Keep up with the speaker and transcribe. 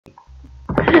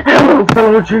Hello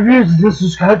fellow tributes, this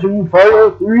is Catching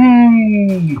Fire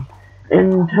 3!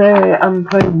 And today I'm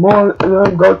playing more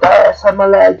Gota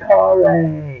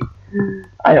Simulator.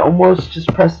 I almost just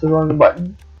pressed the wrong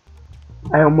button.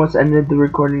 I almost ended the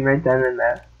recording right then and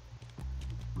there.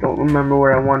 Don't remember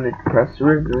what I wanted to press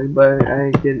originally, but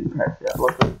I didn't press it.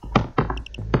 Luckily.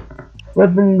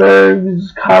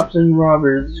 Weaponbergs, cops, and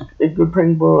robbers. A good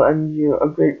prank will end you. A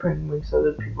great prank makes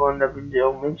other people end up in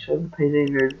jail. Make sure the payday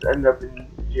nerds end up in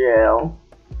jail.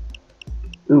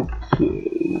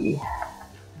 Okay.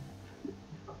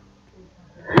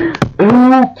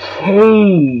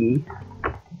 Okay.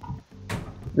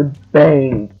 The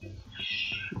bank.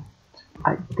 Shoot.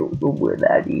 I don't know where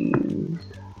that is.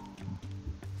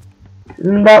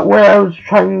 Isn't that where I was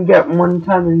trying to get one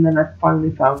time and then I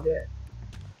finally found it?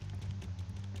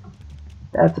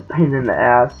 That's a pain in the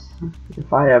ass,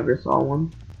 if I ever saw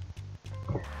one.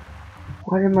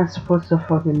 What am I supposed to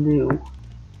fucking do?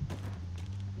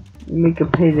 Make a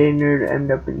payday nerd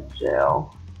end up in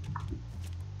jail.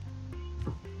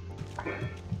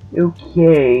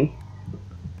 Okay.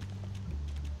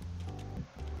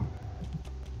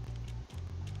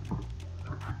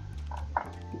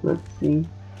 Let's see.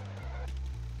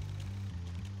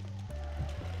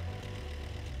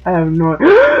 I have no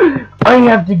I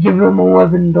have to give him a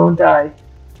weapon, don't I?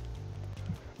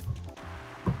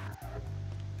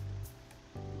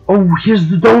 Oh, here's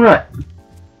the donut.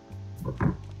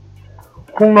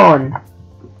 Hold on.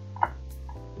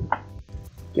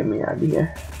 Get me out of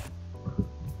here.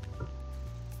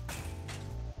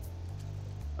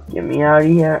 Get me out of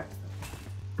here.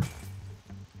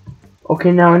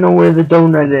 Okay, now I know where the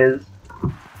donut is.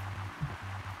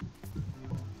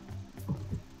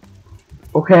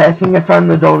 Okay, I think I found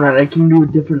the donut. I can do a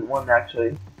different one,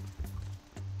 actually.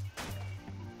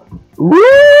 Woo!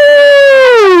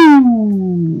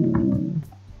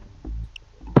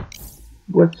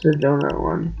 What's the donut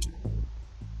one?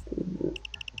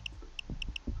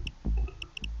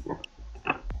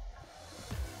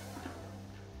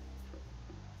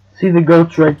 See the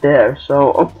goats right there.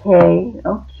 So, okay,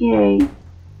 I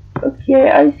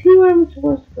see where I'm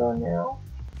supposed to go now.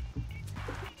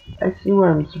 I see where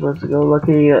I'm supposed to go.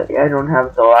 Luckily, I don't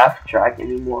have the laugh track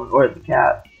anymore, or the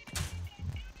cat.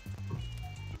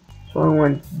 So I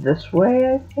went this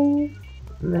way, I think?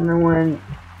 And then I went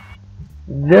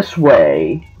this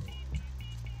way.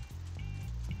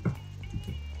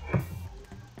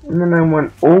 And then I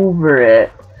went over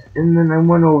it. And then I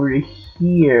went over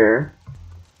here.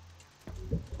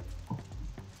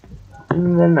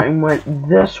 And then I went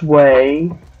this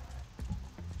way.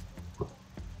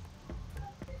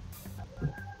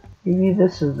 Maybe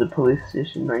this is the police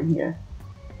station right here.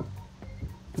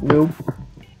 Nope.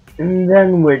 And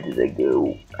then where did I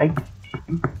go? I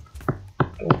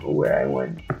don't know where I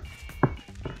went.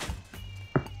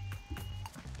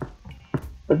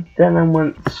 But then I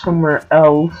went somewhere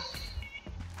else.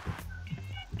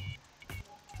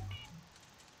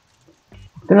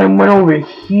 Then I went over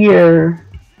here.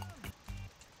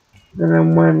 Then I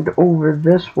went over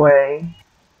this way.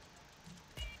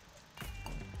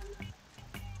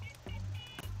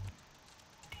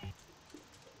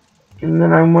 And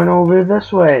then I went over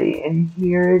this way, and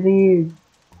here it is.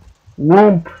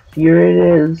 Whoop! Here it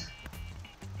is.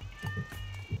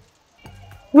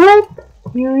 Whoop!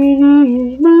 Here it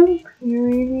is. Whoop! Here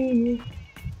it is.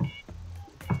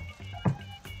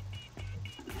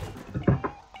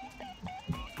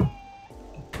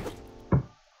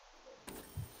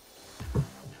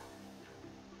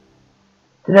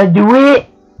 Did I do it?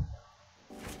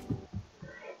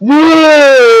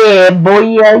 Yeah,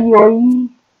 boy, boy.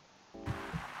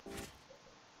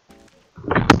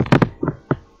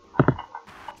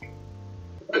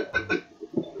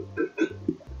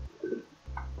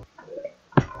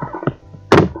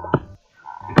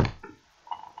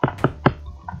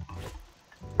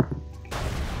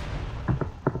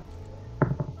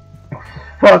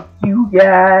 Fuck you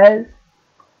guys.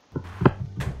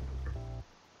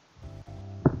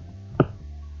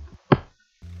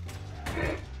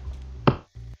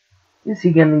 Is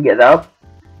he gonna get up?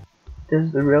 This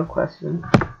is the real question.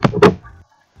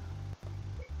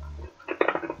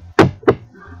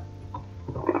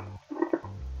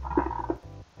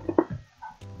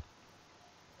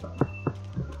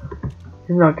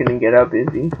 He's not gonna get up, is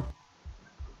he?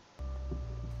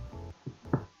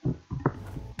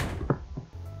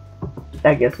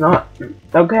 I guess not.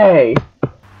 Okay.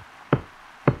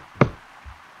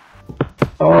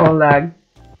 Oh, lag.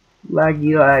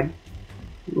 Laggy lag.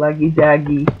 Laggy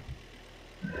daggy.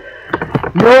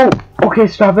 No! Okay,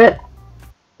 stop it.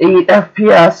 8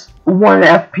 FPS, 1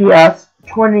 FPS,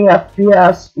 20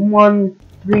 FPS, 1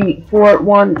 3, 4,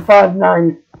 1, 5,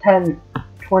 9, 10,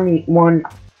 21.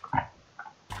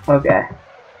 Okay.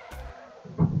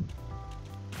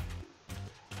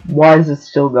 Why is it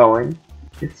still going?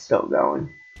 It's still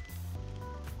going.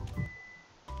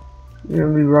 You're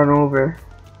gonna be run over.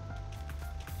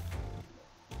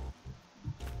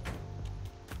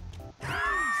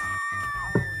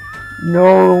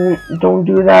 No, don't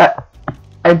do that.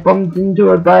 I bumped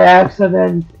into it by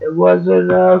accident. It was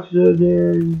an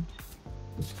accident.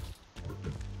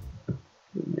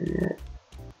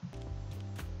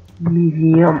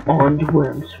 Maybe I'm on to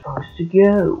where I'm supposed to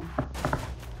go.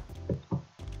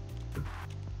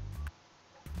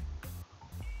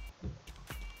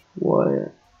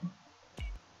 What?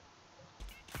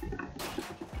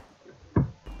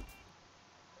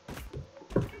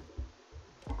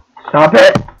 Stop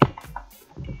it!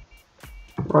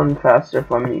 Run faster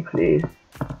for me, please.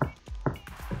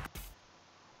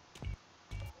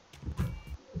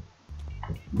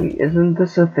 Wait, isn't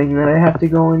this a thing that I have to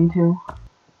go into?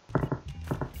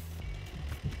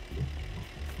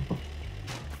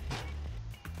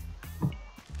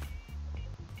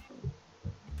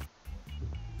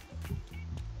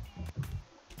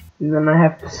 And then I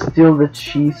have to steal the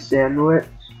cheese sandwich.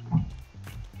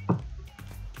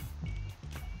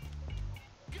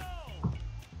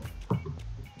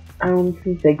 I don't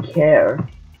think they care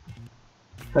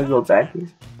if I go back here.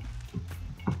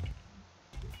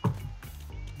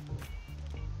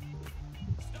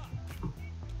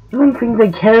 I don't think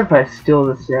they care if I steal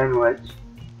the sandwich.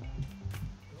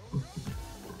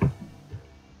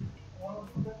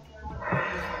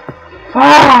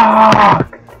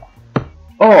 Fuck!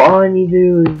 Oh, all I need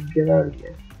to do is get out of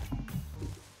here.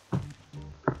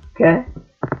 Okay.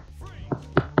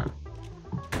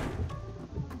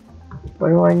 Why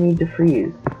do I need to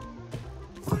freeze?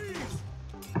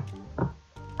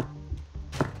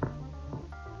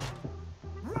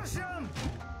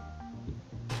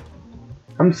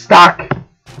 I'm stuck.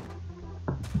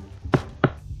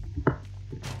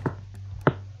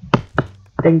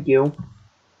 Thank you.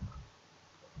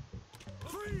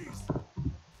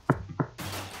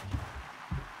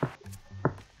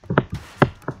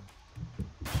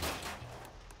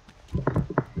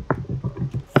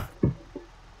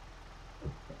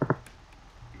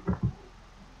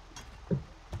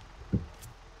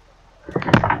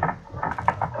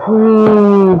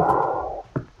 Ooh.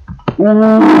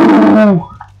 Ooh.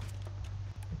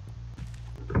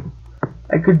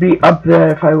 I could be up there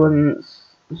if I wasn't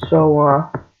so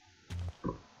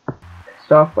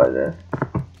pissed off by this.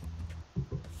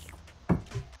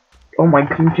 Oh, my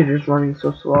computer's running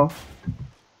so slow.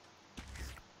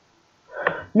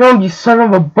 No, you son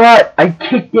of a butt! I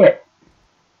kicked it!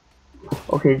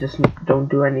 Okay, just don't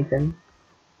do anything.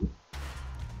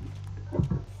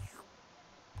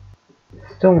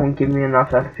 Still won't give me enough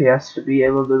FPS to be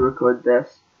able to record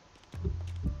this.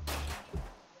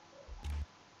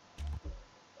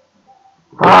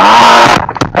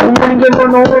 Ah! I'm gonna get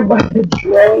run over by the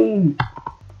train!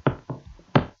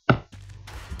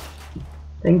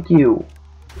 Thank you.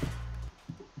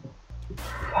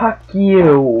 Fuck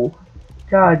you.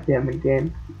 God damn it,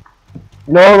 game.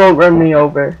 No, don't run me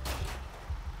over.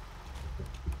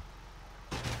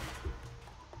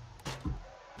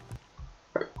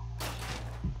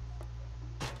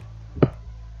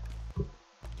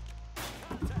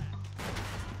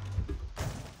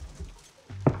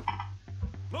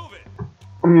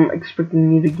 I'm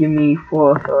expecting you to give me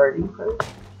full authority first.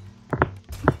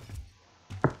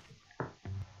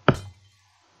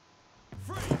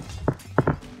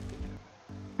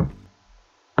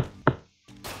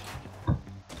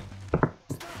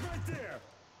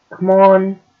 Come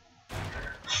on.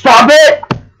 Stop it!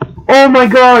 Oh my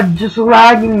god, just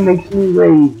lagging makes me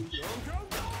rage.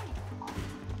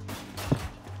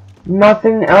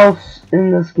 Nothing else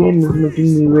in this game is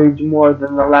making me rage more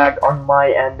than the lag on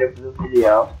my end of the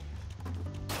video.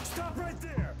 Stop right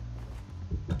there.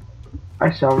 I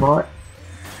shall not.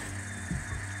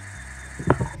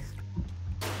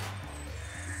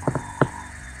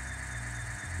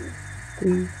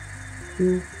 Three,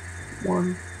 two,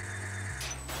 one.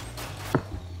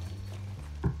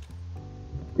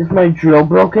 Is my drill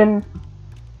broken?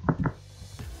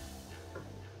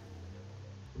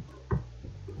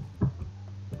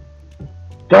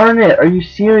 Darn it, are you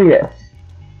serious?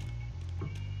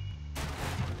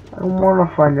 I don't want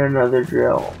to find another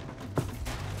drill.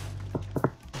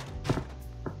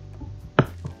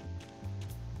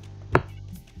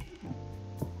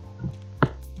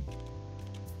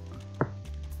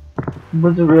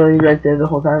 Was it really right there the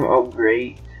whole time? Oh,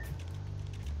 great.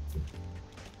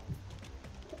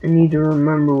 I need to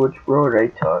remember which road I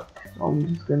took, so I'm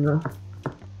just gonna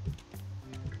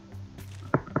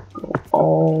go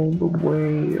all the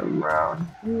way around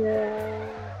here.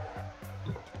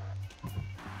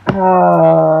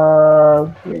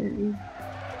 Okay.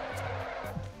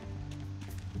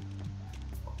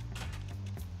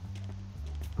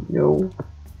 No.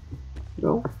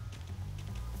 No.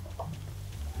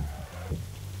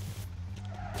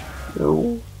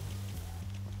 No.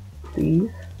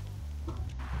 Please.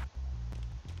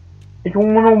 I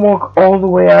don't want to walk all the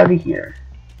way out of here.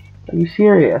 Are you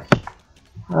serious?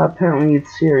 Apparently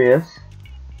it's serious.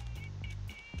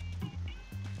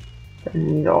 I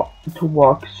need to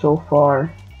walk so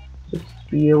far just to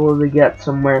be able to get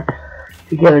somewhere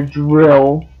to get a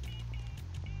drill.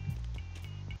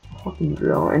 Fucking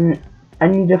drill. And I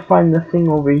need to find the thing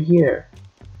over here.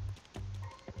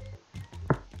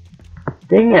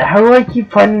 Dang it, how do I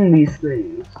keep finding these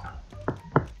things?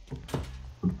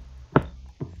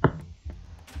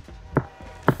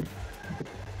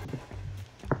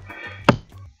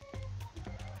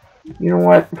 You know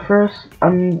what? First,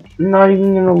 I'm not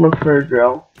even gonna look for a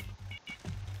drill.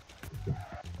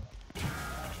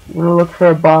 I'm gonna look for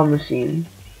a bomb machine.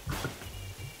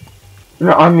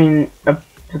 No, I mean a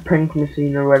prank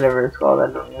machine or whatever it's called. I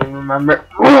don't even remember.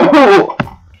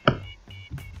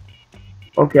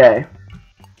 Okay,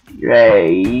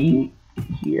 right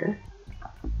here.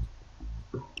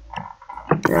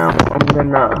 Now I'm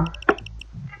gonna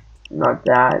not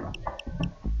that.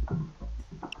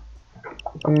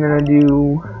 I'm gonna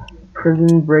do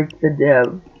prison break the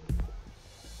dev.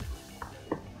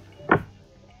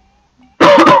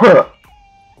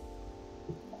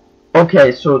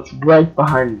 Okay, so it's right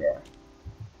behind there.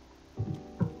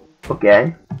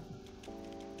 Okay.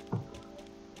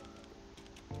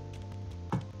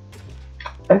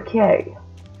 Okay.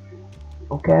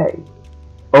 Okay.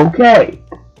 Okay.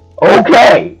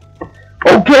 Okay.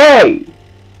 Okay.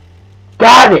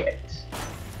 Got it.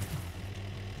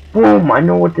 Boom, I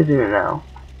know what to do now.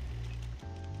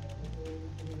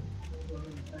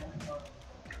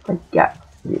 I got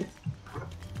this.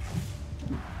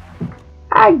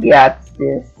 I got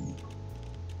this.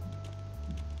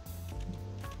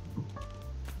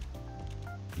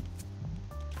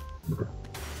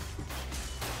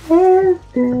 There's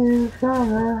this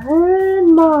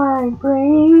in my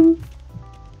brain.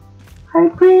 My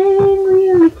brain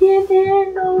really can't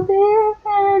handle this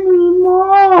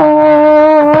anymore.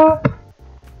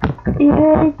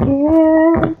 It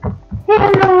can't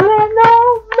handle it no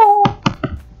more.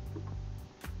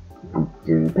 Boots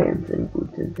and pants and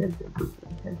boots and pants and boots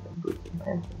and pants and boots and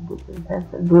pants and boots and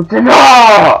pants and boots and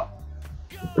ah!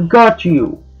 Got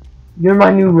you. You're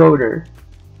my new rotor.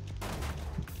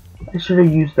 I should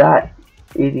have used that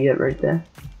idiot right there.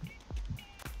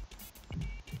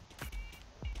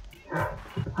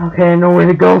 Okay, I know where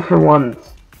to go for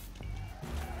once.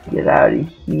 Get out of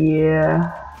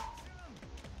here.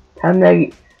 Time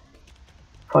to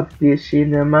fuck this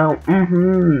shit, I'm out.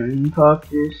 Fuck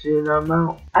this shit, I'm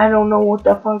out. I don't know what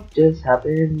the fuck just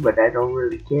happened, but I don't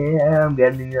really care. I'm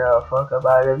getting the fuck up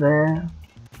out of there.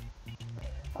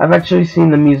 I've actually seen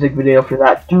the music video for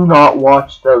that. Do not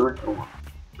watch the original one.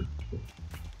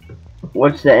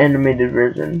 Watch the animated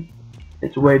version.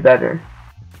 It's way better.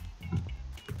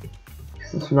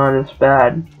 It's not as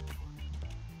bad.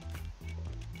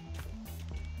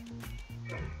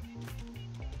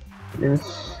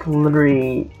 It's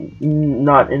literally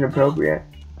not inappropriate.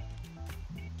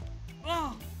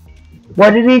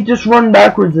 Why did he just run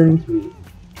backwards into me?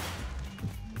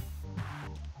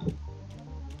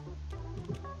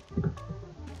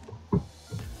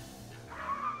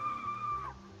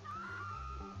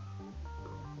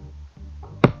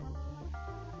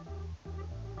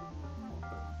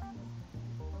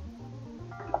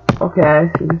 Okay,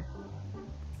 I see. Are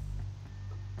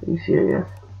you serious?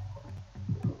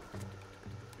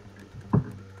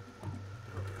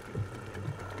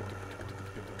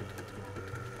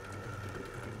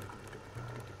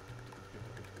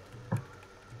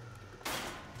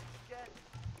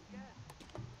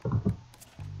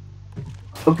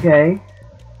 Okay.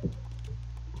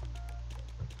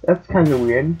 That's kind of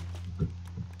weird.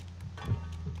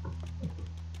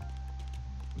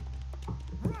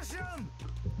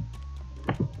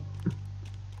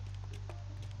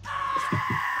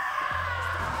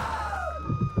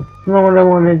 That's not what I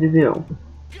wanted to do.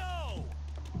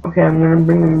 Okay, I'm gonna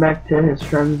bring him back to his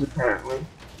friends apparently.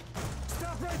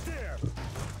 Stop right there.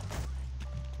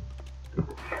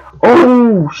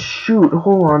 Oh shoot,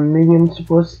 hold on, maybe I'm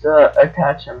supposed to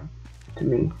attach him to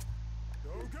me.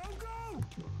 Go, go, go.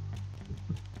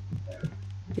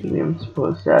 Maybe I'm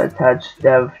supposed to attach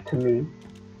Dev to me.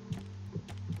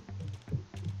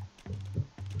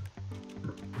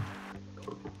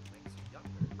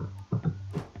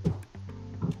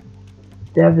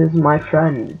 Dev is my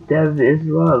friend. Dev is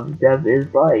love. Dev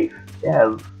is life.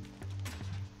 Dev.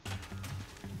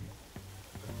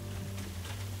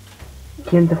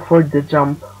 Can't afford to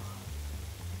jump.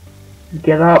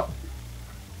 Get up.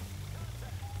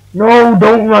 No,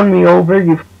 don't run me over,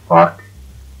 you fuck.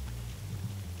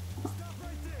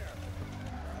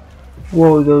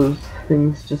 Whoa, those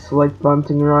things just like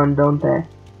bouncing around, don't they?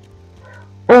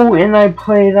 Oh, and I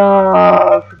played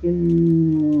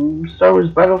freaking Star Wars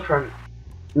Battlefront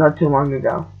not too long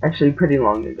ago. Actually, pretty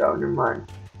long ago. Never mind.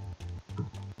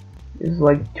 It was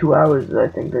like 2 hours, I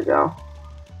think, ago.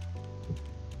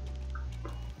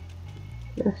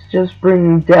 Let's just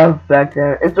bring Dev back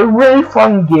there. It's a really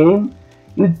fun game.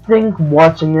 You'd think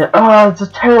watching it, oh, it's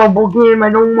a terrible game. I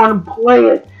don't want to play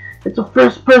it. It's a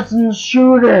first-person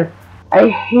shooter. I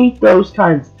hate those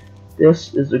kinds.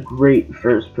 This is a great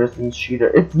first-person shooter.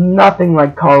 It's nothing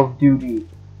like Call of Duty.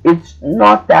 It's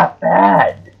not that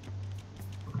bad.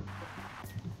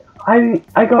 I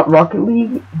got Rocket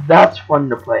League. That's fun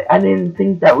to play. I didn't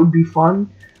think that would be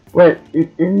fun, but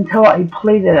until I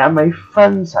played it at my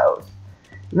friend's house.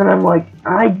 And then I'm like,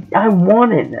 I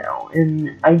want it now,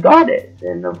 and I got it.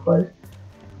 And of course,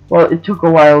 well, it took a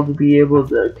while to be able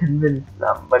to convince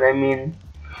them, but I mean,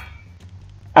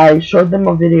 I showed them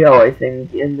a video, I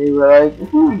think, and they were like,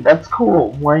 that's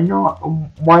cool, why not,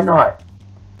 why not?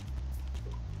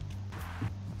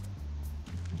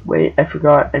 Wait, I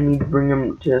forgot, I need to bring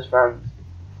him to his friends.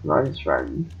 It's not his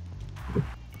friend.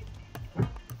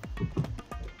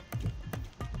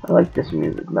 I like this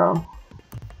music though.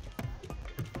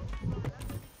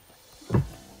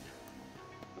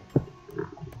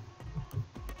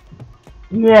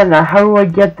 Yeah, now how do I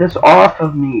get this off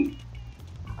of me?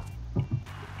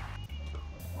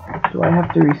 Do I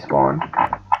have to respawn?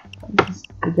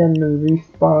 Again, the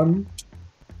respawn,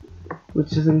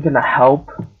 which isn't gonna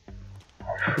help.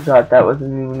 I forgot that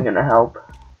wasn't even gonna help.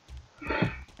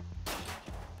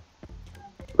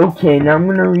 Okay, now I'm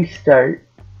gonna restart.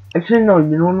 Actually, no,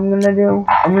 you know what I'm gonna do?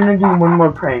 I'm gonna do one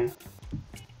more prank.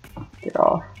 Get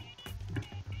off.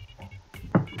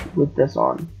 With this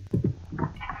on.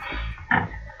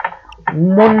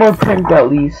 One more prank at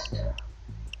least.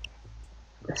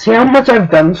 See how much I've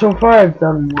done so far? I've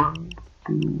done 1,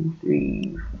 2,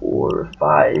 3, 4,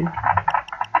 5.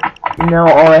 And now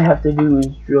all I have to do is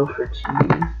drill for cheese.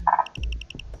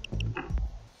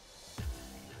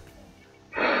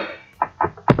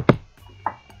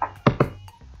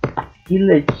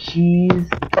 Kill a cheese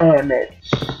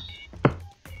sandwich.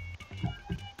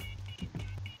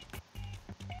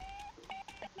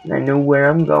 And I know where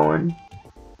I'm going.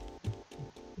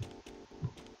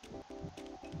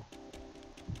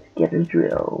 Get a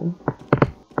drill.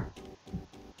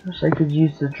 Wish I could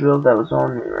use the drill that was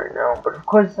on me right now, but of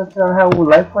course that's not how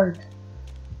life works.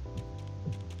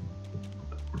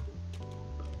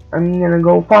 I'm gonna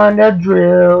go find a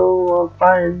drill.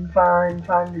 Find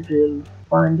the drill.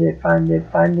 Find it, find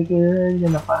the drill.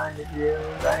 Gonna find the drill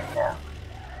right now.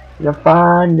 Gonna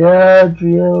find the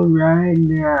drill right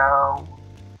now.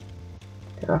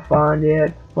 Gonna find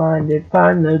it, find the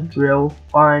drill.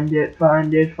 Find it,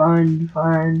 find the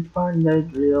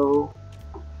drill.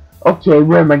 Okay,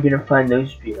 where am I gonna find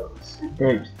those drills?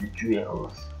 There's the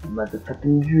drills.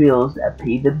 Motherfucking drills that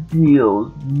pay the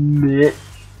bills. Bitch.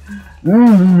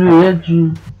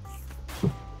 Bitch.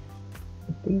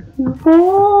 Thank you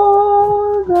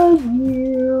for the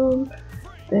drill.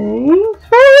 Thanks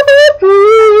for the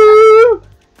drill.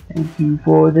 Thank you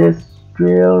for this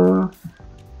drill.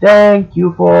 Thank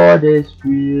you for this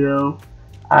drill.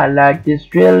 I like this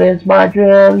drill, it's my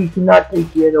drill. You cannot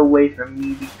take it away from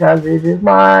me because it is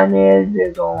mine, it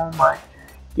is all mine.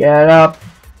 Get up,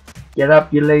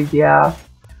 you lazy ass.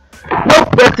 Nope,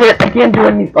 that's it. I can't do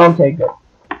anything. Okay,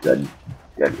 good.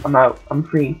 I'm out. I'm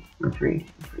free.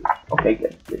 Okay,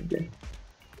 good.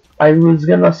 I was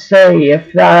gonna say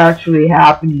if that actually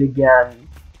happened again,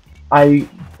 it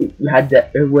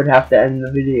would have to end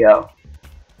the video.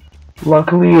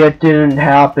 Luckily, it didn't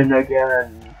happen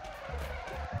again.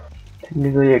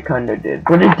 Technically, it kinda did,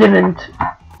 but it didn't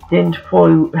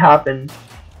fully happen.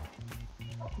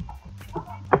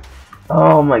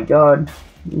 Oh my God,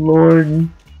 Lord.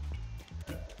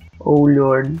 Oh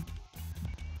Lord,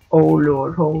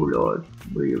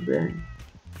 where you been?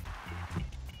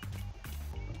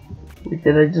 Wait,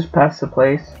 did I just pass the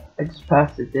place? I just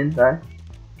passed it, didn't I?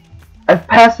 I've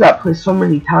passed that place so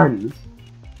many times.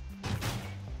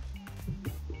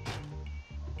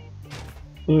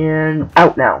 And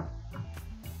out now.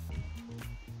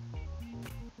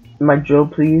 My drill,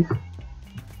 please.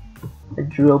 My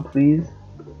drill, please.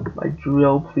 My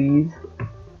drill, please.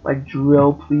 My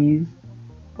drill, please.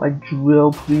 My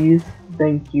drill, please.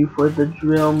 thank you for the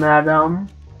drill, madam.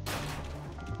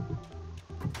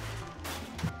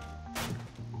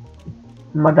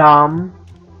 Madame.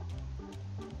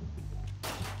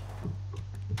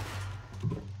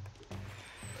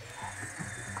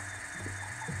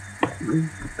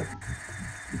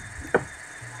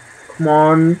 Come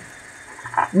on.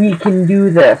 We can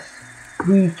do this.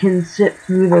 We can sit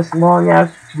through this long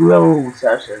ass drill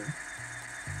session.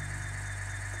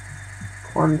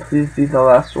 Come on, please be the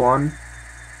last one.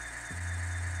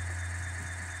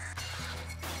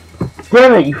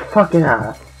 Damn it, you fucking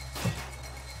ass.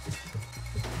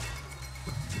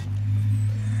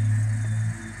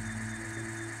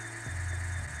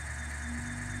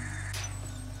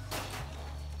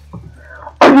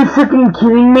 Are you freaking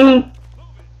kidding me?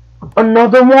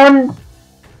 Another one?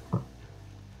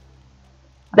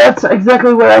 That's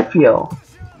exactly what I feel.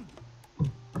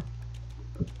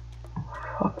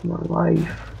 Fuck my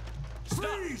life.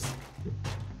 Freeze!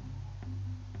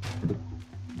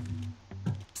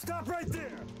 Stop right there!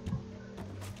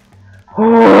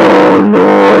 Oh,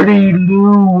 lordy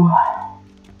Lou.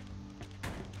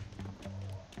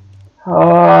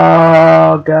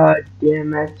 Oh, god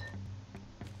damn it.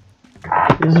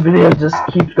 This video just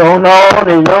keeps going on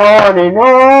and on and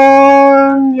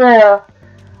on, yeah.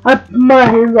 I put my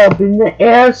hands up in the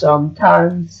air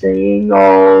sometimes, saying,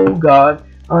 oh god,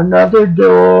 another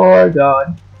door,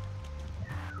 god.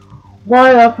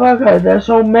 Why the fuck are there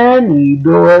so many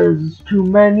doors? Too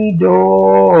many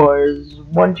doors.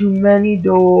 One too many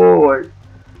doors.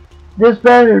 This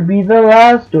better be the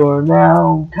last door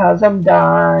now, cause I'm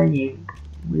dying.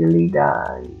 Really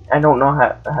dying. I don't know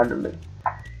how to make.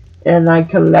 And I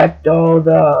collect all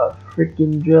the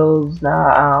freaking drills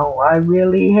now. I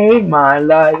really hate my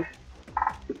life.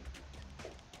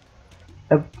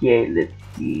 Okay, let's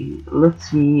see. Let's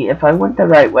see if I went the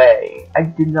right way. I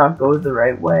did not go the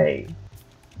right way.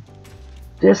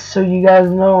 Just so you guys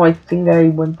know, I think I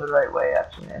went the right way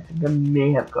actually. I think I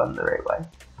may have gone the right way.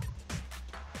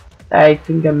 I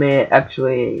think I may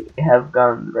actually have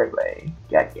gone the right way.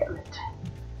 God damn it.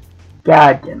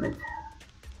 God damn it.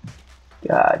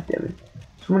 God damn it.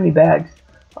 So many bags.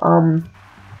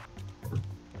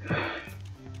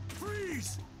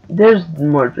 There's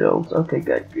more drills. Okay,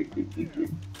 good.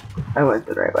 I went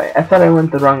the right way. I thought I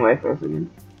went the wrong way for a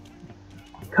second.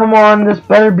 Come on, this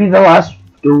better be the last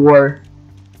door.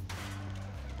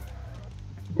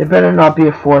 There better not be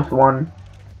a fourth one.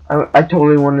 I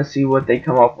totally want to see what they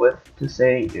come up with to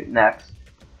say next.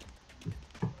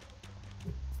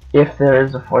 If there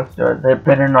is a fourth door, there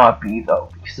better not be though,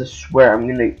 because I swear I'm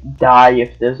gonna die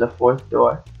if there's a fourth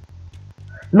door.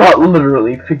 Not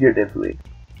literally, figuratively.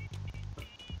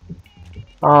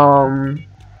 Come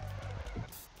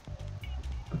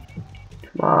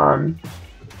on.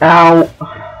 Ow!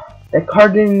 That car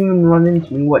didn't even run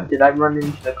into me. What, did I run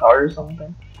into the car or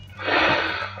something?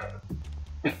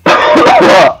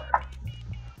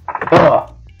 Ugh.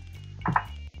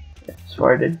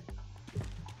 Farted.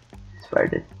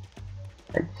 Farted.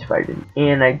 I just farted.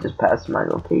 And I just passed my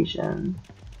location.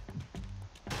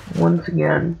 Once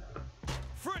again.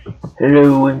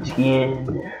 Hello once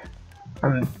again.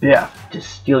 I'm back to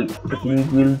steal your freaking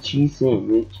grilled cheese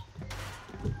sandwich.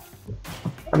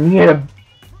 I'm here to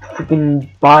freaking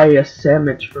buy a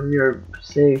sandwich from your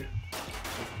safe.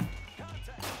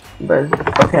 But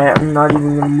okay, I'm not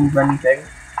even gonna move anything.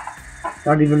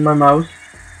 Not even my mouse.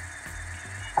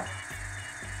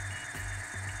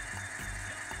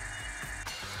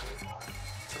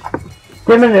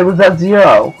 Damn it, it was at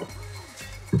 0.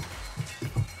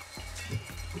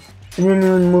 I didn't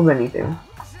even move anything.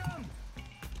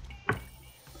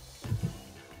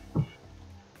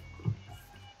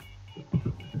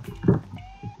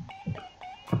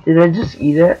 Did I just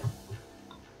eat it?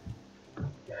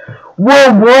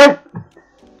 Whoa, what?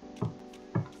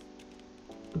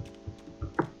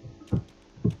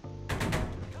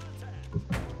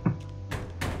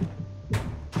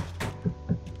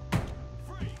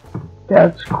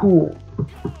 That's cool.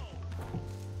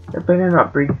 I better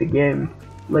not break the game,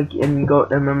 like in Goat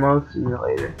MMO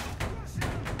Simulator.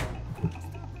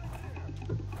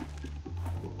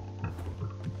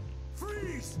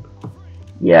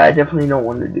 Yeah, I definitely don't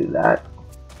want to do that.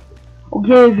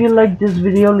 Okay, if you like this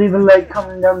video, leave a like,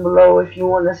 comment down below if you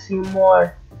want to see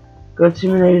more Goat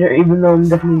Simulator, even though I'm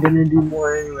definitely gonna do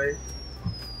more anyway.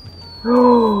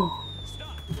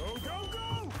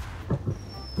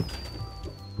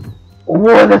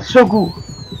 Whoa, that's so cool.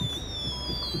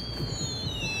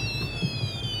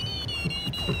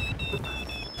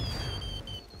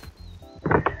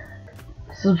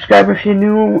 Subscribe if you're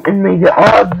new, and may the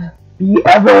odds be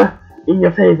ever in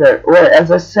your favor. Or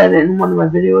as I said in one of my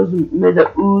videos, may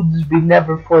the oods be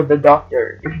never for the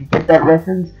doctor. If you get that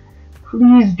reference,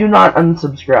 please do not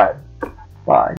unsubscribe. Bye.